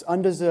 delight,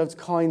 undeserved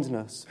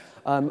kindness,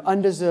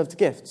 undeserved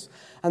gifts.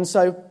 And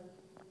so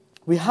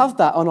we have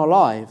that on our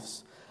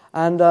lives.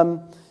 And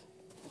I'm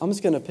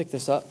just going to pick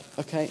this up.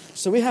 Okay,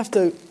 so we have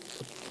to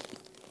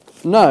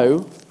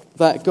know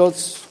that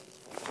God's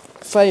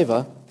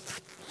favour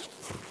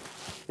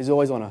is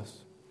always on us,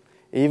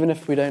 even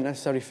if we don't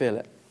necessarily feel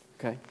it,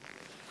 okay?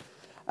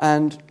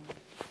 And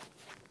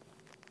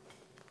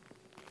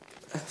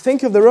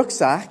think of the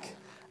rucksack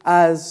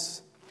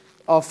as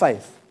our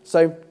faith.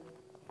 So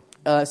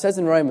it says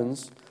in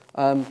Romans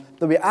that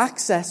we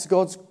access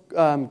God's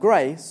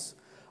grace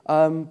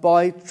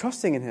by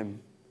trusting in him.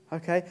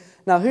 Okay?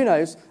 Now, who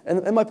knows?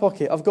 In my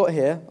pocket, I've got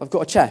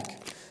a cheque.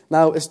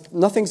 Now,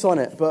 nothing's on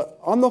it, but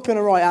I'm not going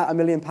to write out £1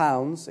 million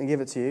and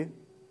give it to you,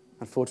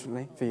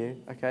 unfortunately for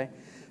you, okay?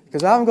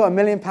 Because I haven't got £1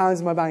 million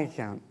in my bank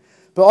account.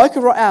 But I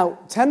could write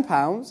out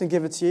 £10 and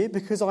give it to you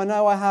because I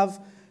know I have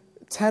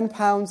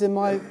 £10 in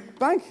my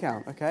bank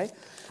account, okay?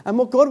 And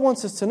what God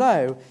wants us to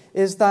know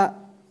is that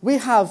we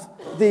have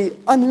the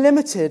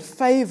unlimited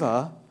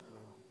favour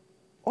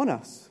on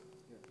us.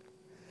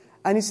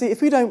 And you see,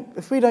 if we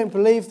don't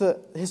believe that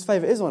his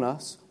favour is on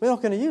us, we're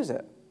not going to use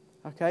it,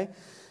 okay?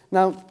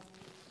 Now,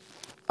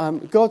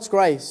 God's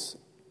grace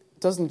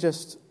doesn't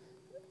just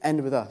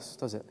end with us,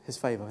 does it? His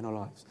favour in our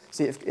lives.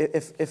 See,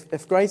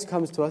 if grace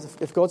comes to us,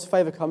 if God's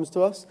favour comes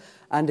to us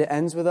and it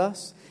ends with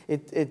us,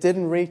 it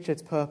didn't reach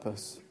its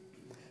purpose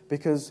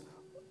because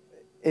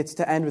it's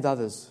to end with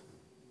others,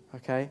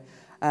 okay?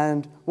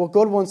 And what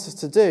God wants us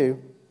to do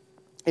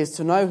is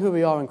to know who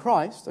we are in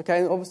Christ, okay?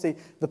 And obviously,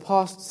 the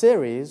past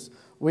series,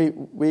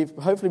 we've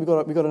hopefully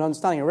got an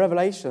understanding, a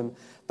revelation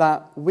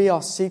that we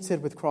are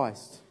seated with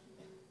Christ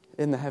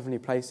in the heavenly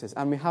places,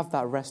 and we have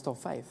that rest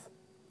of faith.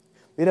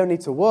 We don't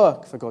need to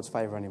work for God's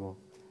favour anymore,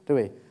 do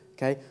we?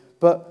 Okay,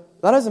 but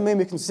that doesn't mean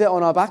we can sit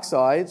on our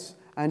backsides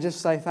and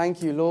just say,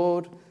 thank you,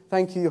 Lord,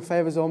 thank you, your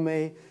favour's on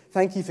me,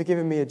 thank you for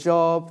giving me a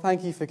job,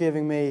 thank you for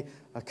giving me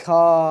a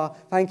car,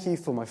 thank you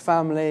for my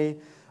family,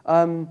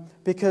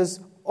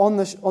 because on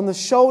the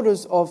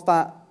shoulders of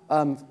that,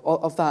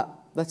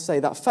 let's say,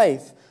 that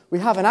faith, we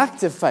have an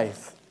active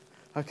faith,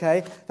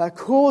 okay, that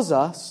calls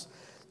us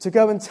to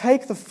go and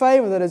take the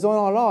favour that is on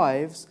our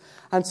lives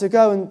and to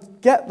go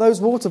and get those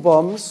water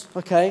bombs,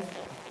 okay,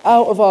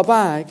 out of our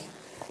bag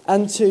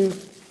and to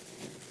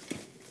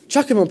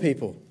chuck them on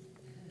people,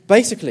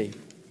 basically,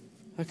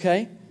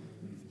 okay?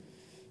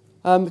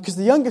 Because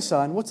the younger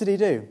son, what did he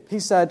do? He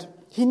said,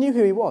 he knew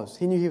who he was.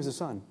 He knew he was a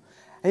son.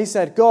 And he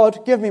said,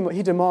 God, give me what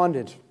he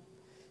demanded.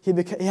 He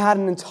had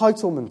an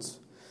entitlement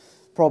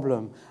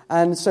problem.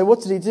 And so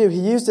what did he do? He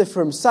used it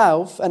for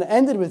himself and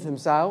ended with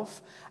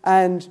himself,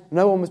 and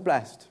no one was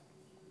blessed.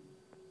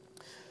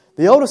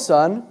 The older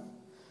son,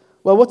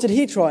 well, what did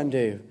he try and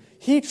do?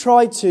 He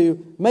tried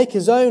to make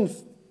his own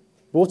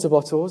water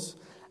bottles,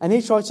 and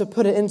he tried to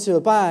put it into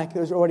a bag that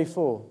was already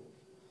full.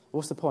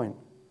 What's the point?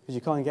 Because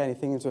you can't get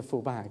anything into a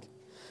full bag.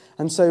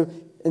 And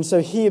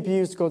so he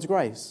abused God's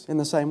grace in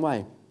the same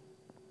way.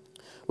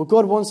 What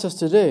God wants us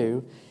to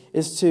do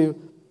is to,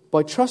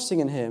 by trusting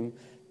in him,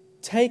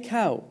 take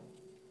out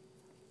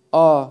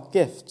our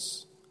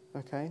gifts,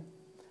 okay?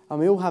 And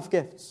we all have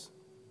gifts,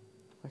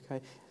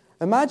 okay?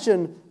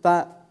 Imagine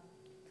that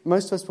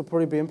most of us will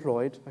probably be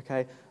employed,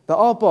 okay, that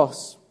our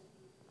boss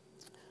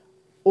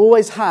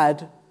always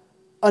had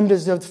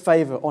undeserved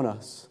favour on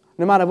us,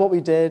 no matter what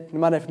we did, no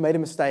matter if we made a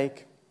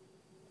mistake.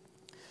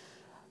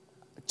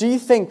 Do you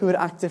think we would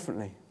act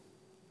differently?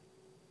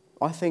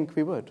 I think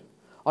we would.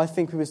 I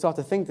think we would start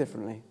to think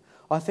differently.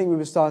 I think we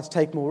would start to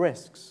take more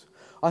risks.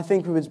 I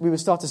think we would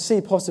start to see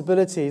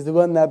possibilities that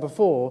weren't there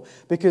before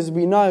because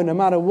we know no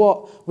matter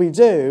what we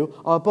do,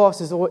 our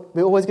boss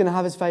we're always going to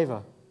have his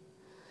favour.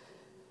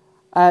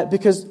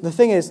 Because the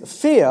thing is,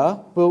 fear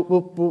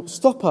will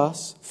stop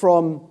us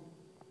from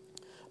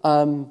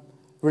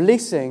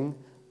releasing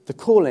the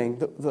calling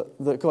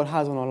that God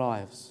has on our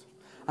lives.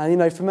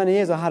 And, for many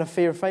years I had a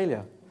fear of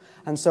failure.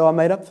 And so I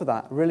made up for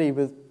that, really,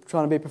 with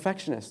trying to be a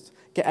perfectionist.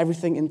 Get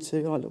everything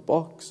into a little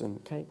box and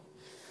okay.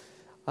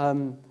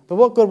 But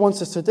what God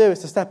wants us to do is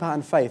to step out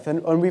in faith.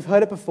 And we've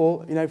heard it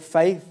before,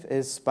 faith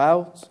is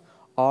spelled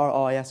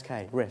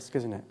R-I-S-K, risk,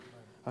 isn't it?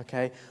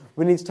 Okay?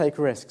 We need to take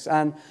risks.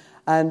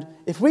 And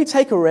if we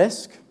take a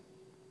risk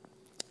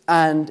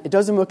and it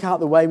doesn't work out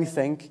the way we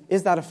think,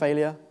 is that a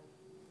failure?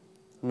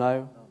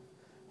 No.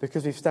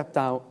 Because we've stepped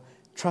out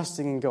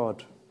trusting in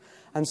God.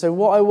 And so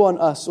what I want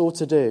us all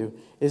to do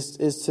is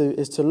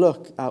to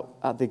look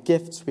at the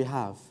gifts we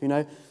have.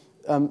 The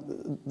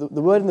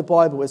word in the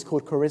Bible is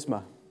called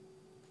charisma.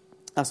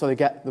 That's where we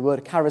get the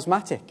word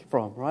charismatic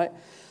from, right?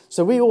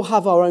 So we all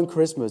have our own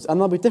charismas,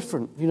 and they'll be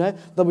different,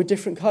 There'll be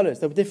different colours,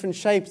 there'll be different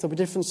shapes, there'll be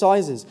different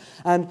sizes.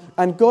 And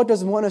God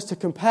doesn't want us to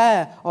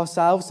compare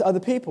ourselves to other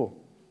people.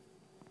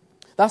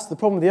 That's the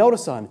problem with the older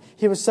son.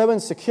 He was so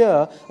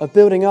insecure of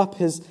building up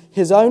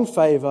his own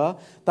favour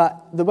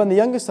that when the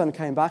younger son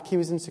came back, he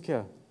was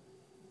insecure.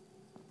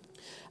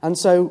 And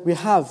so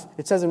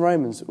it says in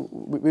Romans,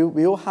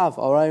 we all have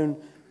our own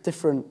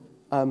different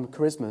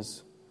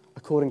charismas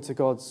according to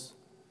God's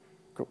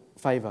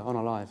favour on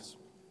our lives.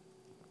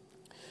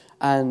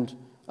 And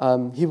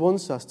he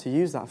wants us to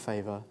use that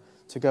favour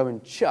to go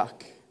and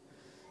chuck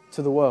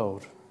to the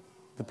world,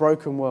 the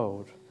broken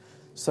world,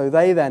 so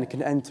they then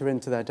can enter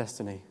into their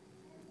destiny.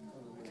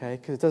 Okay?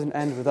 Because it doesn't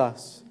end with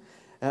us.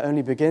 It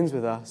only begins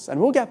with us.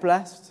 And we'll get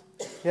blessed.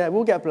 Yeah,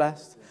 we'll get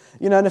blessed.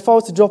 And if I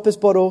was to drop this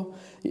bottle,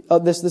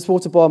 this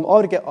water bomb,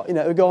 I would get,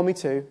 it would go on me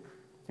too.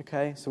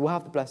 Okay? So we'll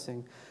have the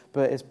blessing.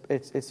 but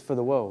it's for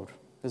the world,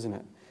 isn't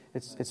it?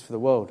 It's for the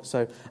world.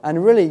 So,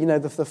 and really,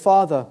 the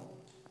Father,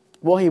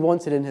 what he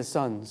wanted in his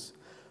sons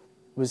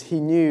was he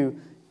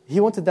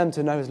wanted them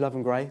to know his love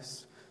and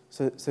grace,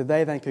 so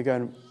they then could go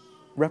and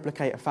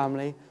replicate a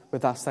family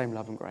with that same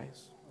love and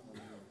grace.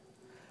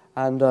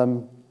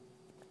 And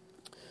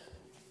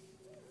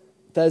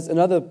there's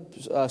another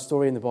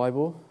story in the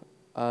Bible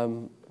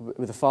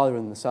with the father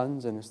and the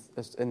sons, and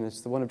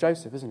it's the one of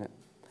Joseph, isn't it?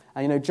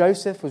 And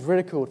Joseph was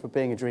ridiculed for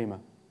being a dreamer.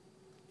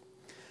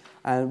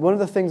 And one of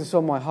the things that's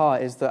on my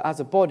heart is that as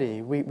a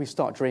body, we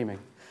start dreaming.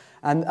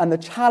 And the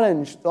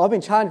challenge, I've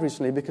been challenged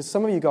recently because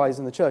some of you guys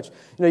in the church,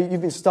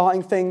 you've been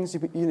starting things,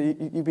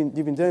 you've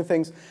been doing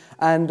things,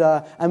 and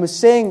we're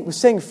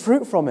seeing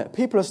fruit from it.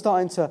 People are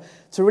starting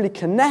to really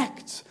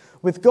connect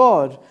with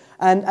God.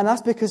 And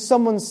that's because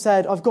someone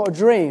said, I've got a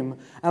dream,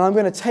 and I'm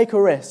going to take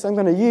a risk. I'm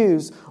going to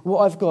use what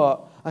I've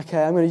got.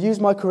 Okay, I'm going to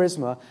use my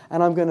charisma,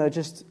 and I'm going to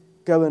just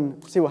go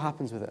and see what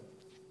happens with it.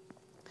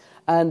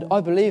 And I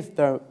believe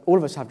all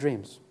of us have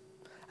dreams.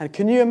 And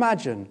can you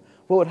imagine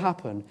what would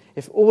happen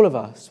if all of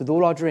us, with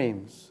all our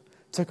dreams,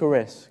 took a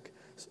risk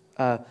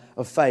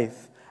of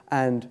faith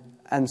and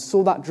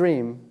saw that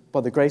dream,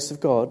 by the grace of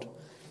God,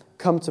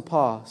 come to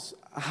pass?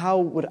 How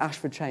would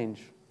Ashford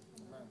change?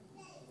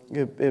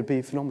 It would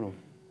be phenomenal.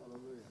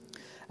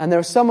 And there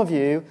are some of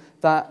you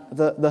that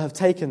have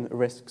taken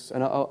risks.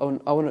 And I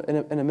want to,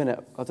 in a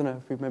minute, I don't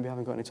know if we maybe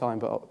haven't got any time,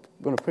 but I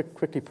want to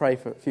quickly pray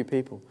for a few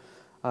people.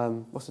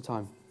 What's the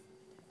time?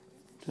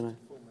 Do you know?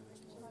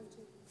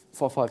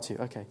 4:52,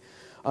 okay.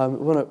 I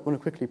want to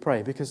quickly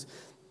pray because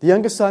the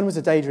younger son was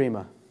a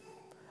daydreamer.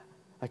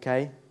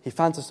 Okay? He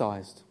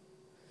fantasized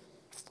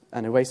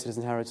and he wasted his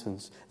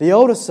inheritance. The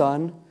older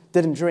son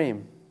didn't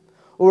dream.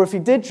 Or if he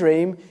did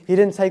dream, he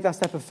didn't take that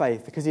step of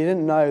faith because he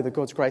didn't know that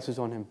God's grace was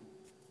on him.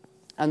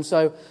 And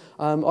so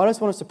I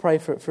just want us to pray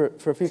for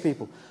a few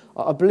people.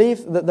 I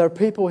believe that there are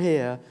people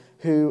here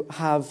who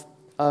have,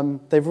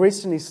 they've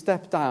recently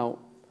stepped out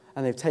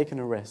and they've taken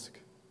a risk.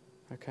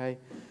 Okay?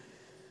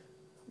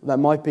 That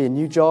might be a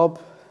new job,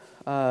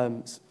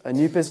 a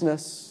new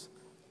business,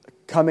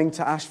 coming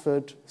to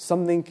Ashford.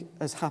 Something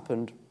has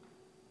happened.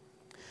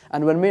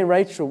 And when me and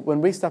Rachel, when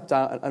we stepped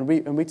out and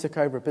we took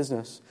over a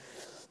business,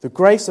 the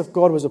grace of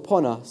God was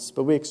upon us,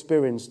 but we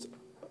experienced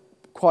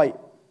quite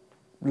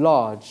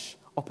large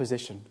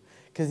opposition.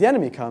 Because the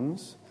enemy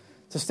comes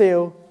to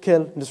steal,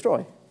 kill, and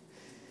destroy.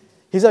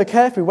 He's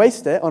okay if we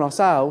waste it on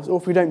ourselves or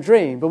if we don't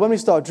dream. But when we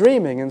start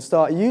dreaming and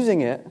start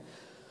using it,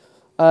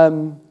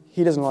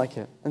 he doesn't like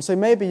it. And so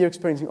maybe you're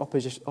experiencing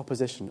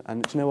opposition.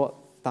 And do you know what?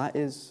 That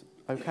is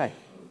okay.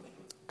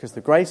 Because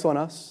the grace on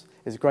us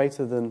is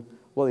greater than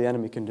what the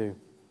enemy can do.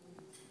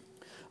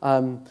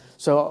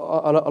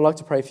 So I'd like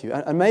to pray for you.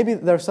 And maybe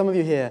there are some of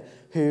you here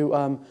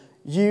who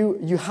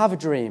you have a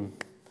dream,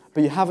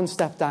 but you haven't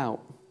stepped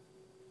out.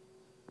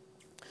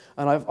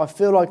 And I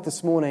feel like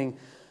this morning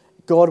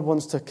God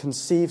wants to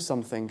conceive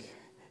something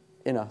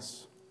in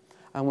us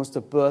and wants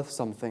to birth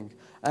something.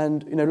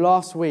 And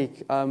last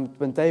week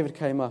when David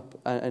came up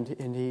and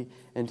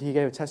he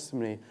gave a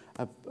testimony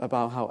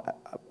about how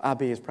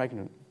Abby is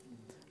pregnant,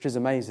 which is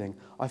amazing.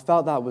 I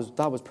felt that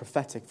was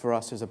prophetic for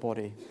us as a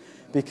body,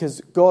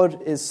 because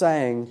God is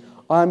saying,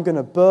 I'm going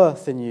to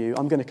birth in you,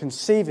 I'm going to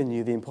conceive in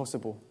you the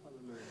impossible.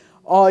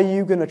 Are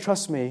you going to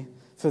trust me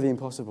for the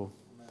impossible?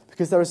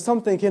 Because there is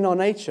something in our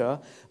nature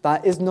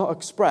that is not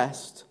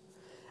expressed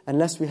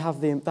unless we have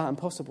that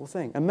impossible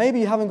thing. And maybe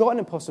you haven't got an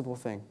impossible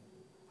thing.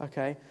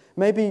 Okay?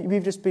 Maybe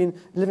we've just been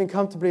living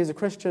comfortably as a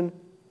Christian,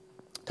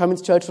 coming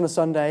to church on a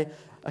Sunday,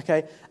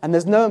 okay? And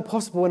there's no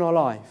impossible in our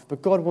life,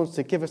 but God wants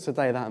to give us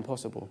today that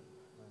impossible.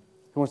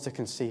 He wants to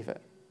conceive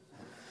it.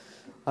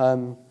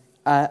 And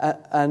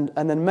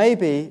then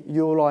maybe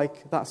you're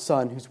like that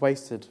son who's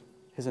wasted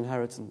his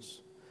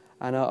inheritance.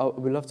 And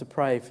we'd love to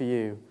pray for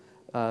you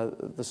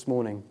this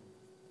morning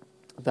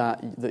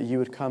that you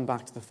would come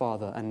back to the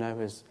Father and know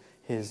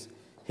his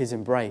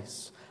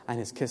embrace and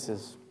his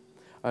kisses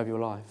over your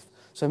life.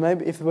 So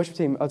maybe if the worship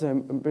team, I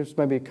don't know,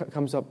 maybe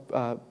comes up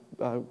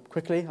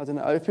quickly, I don't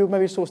know. If people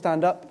maybe just all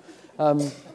stand up.